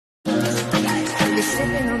was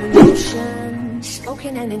sipping on emotion,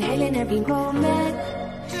 smoking and inhaling every moment.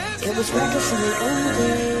 It was reckless and we owned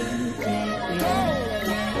it.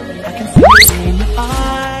 I can feel it in your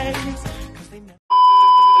eyes.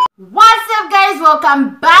 What's up, guys?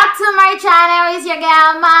 Welcome back to my channel. It's your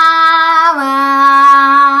girl Mama.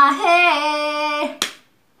 Hey,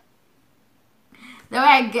 the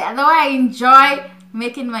way I enjoy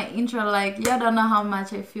making my intro, like, you don't know how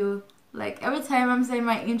much I feel like every time I'm saying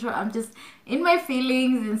my intro, I'm just in my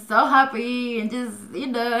feelings and so happy and just, you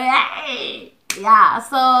know, hey. Yeah,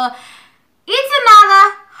 so it's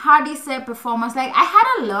another Hadise performance. Like, I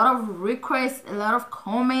had a lot of requests, a lot of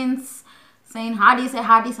comments saying Hadise,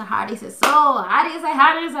 Hadise, Hadise. So Hadise,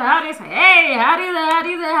 Hadise, Hadise, hey, Hadise,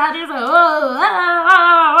 Hadise, Hadise, oh,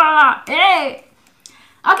 hey.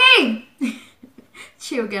 Okay.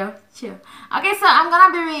 Chill, girl, chill. Okay, so I'm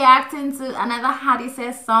gonna be reacting to another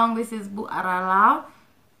Hadise song. This is Bu Aralar.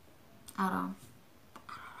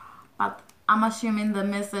 But I'm assuming the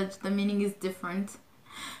message, the meaning is different.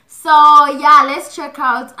 So yeah, let's check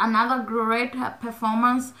out another great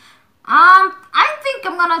performance. I think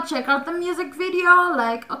I'm gonna check out the music video.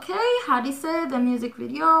 Like, okay, Hadise, the music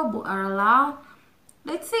video, Bu Aralar.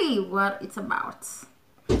 Let's see what it's about.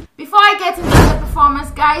 Before I get into the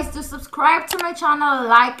performance, guys, do subscribe to my channel,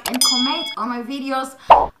 like and comment on my videos.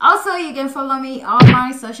 Also, you can follow me on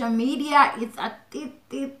my social media. It's just a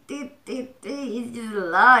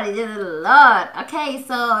lot. It's just a lot. Okay,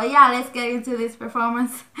 so yeah, let's get into this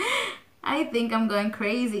performance. I think I'm going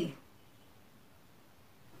crazy.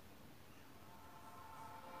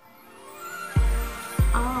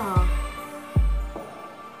 Oh,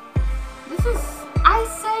 this is, I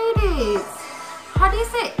say this.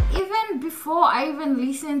 Hadise, even before I even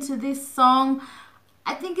listen to this song,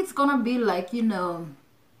 I think it's gonna be like, you know,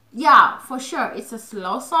 yeah, for sure, it's a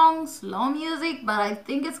slow song, slow music, but I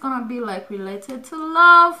think it's gonna be like related to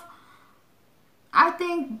love. I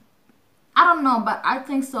think, I don't know, but I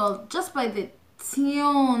think so. Just by the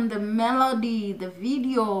tune, the melody, the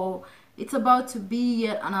video, it's about to be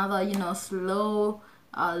yet another, you know, slow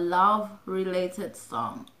love related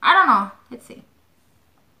song. I don't know, let's see.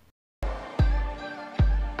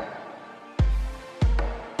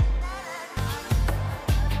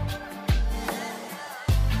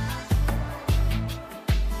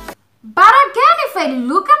 But again, if I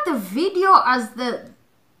look at the video as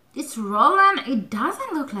it's rolling, it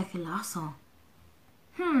doesn't look like a love song.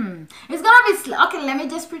 It's gonna be slow. Okay, let me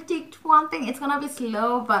just predict one thing. It's gonna be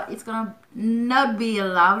slow, but it's gonna not be a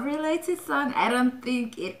love related song. I don't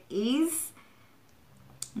think it is.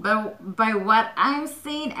 But by what I'm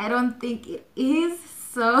seeing, I don't think it is.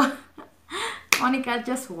 So, Monica,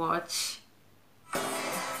 just watch.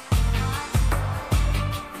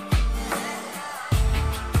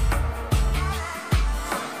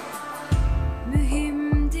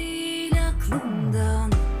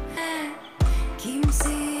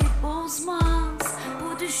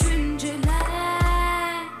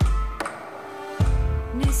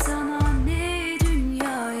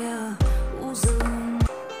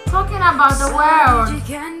 Talking about the world.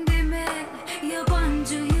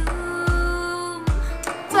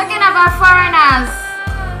 Talking about foreigners.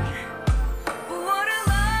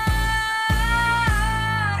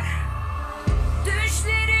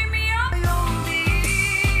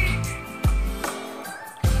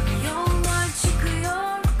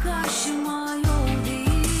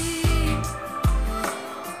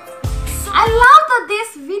 I love that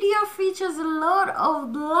this video features a lot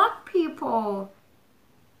of black people.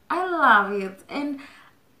 I love it. And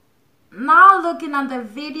now looking at the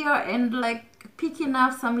video and like picking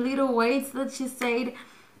up some little words that she said,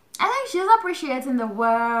 I think she's appreciating the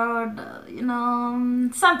world, you know,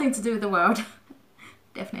 something to do with the world.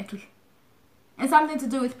 Definitely. And something to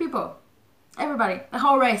do with people. Everybody, the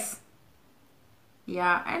whole race.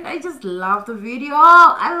 Yeah, and I just love the video.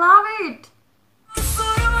 I love it.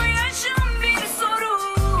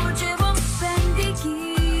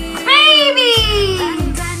 Baby!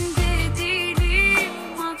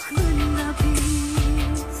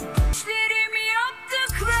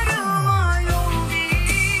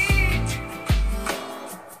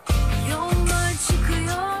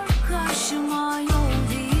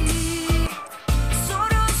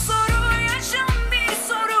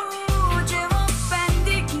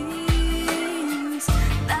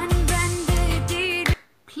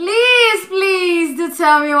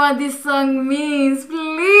 Tell me what this song means,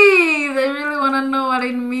 please. I really want to know what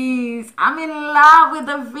it means. I'm in love with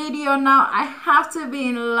the video now. I have to be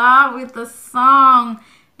in love with the song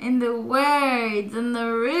and the words and the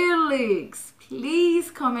lyrics. Please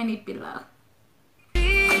comment it below.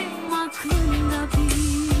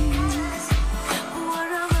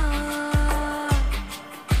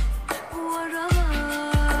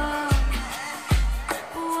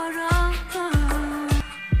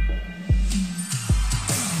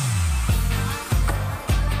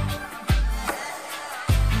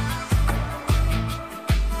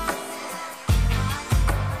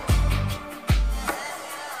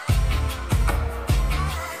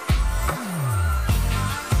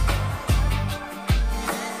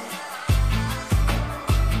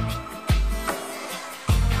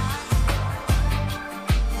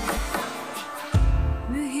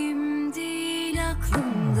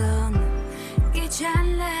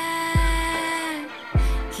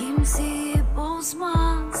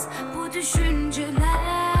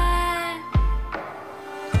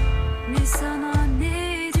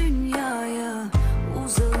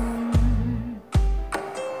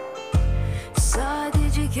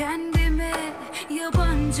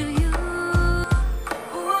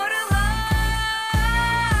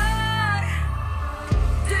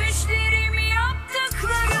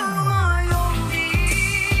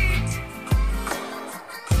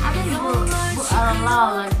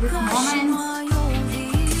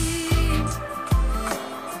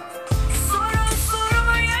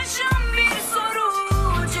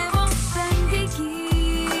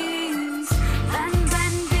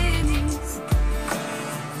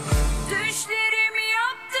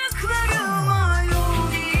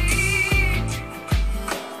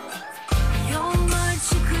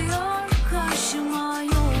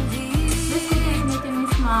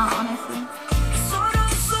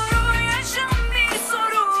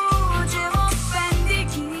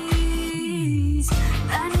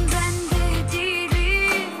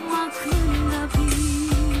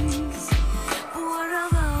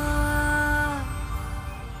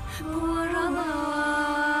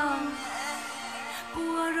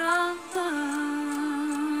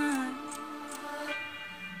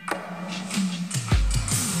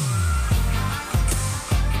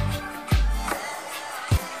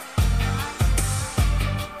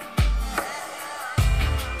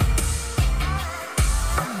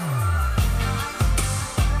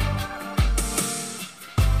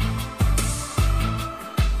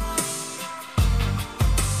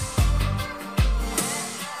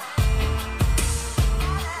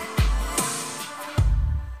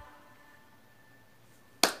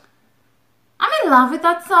 love with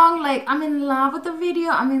that song. Like, I'm in love with the video.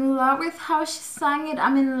 I'm in love with how she sang it.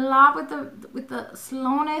 I'm in love with the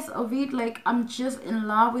slowness of it. Like, I'm just in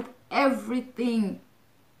love with everything.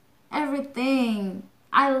 Everything.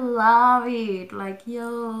 I love it. Like,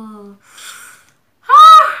 yo.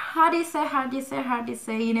 How do you say? How do you say? How do you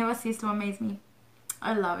say? You never cease to amaze me.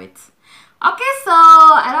 I love it. Okay, so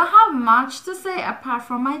I don't have much to say apart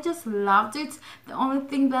from I just loved it. The only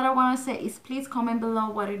thing that I want to say is please comment below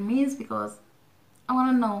what it means, because I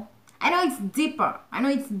want to know. I know it's deeper. I know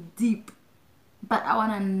it's deep, but I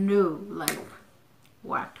want to know, like,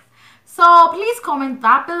 what. So please comment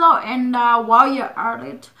that below, and while you're at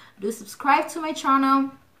it, do subscribe to my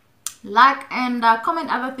channel, like, and comment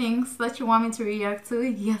other things that you want me to react to.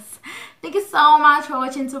 Yes, thank you so much for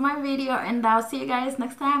watching to my video, and I'll see you guys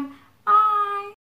next time.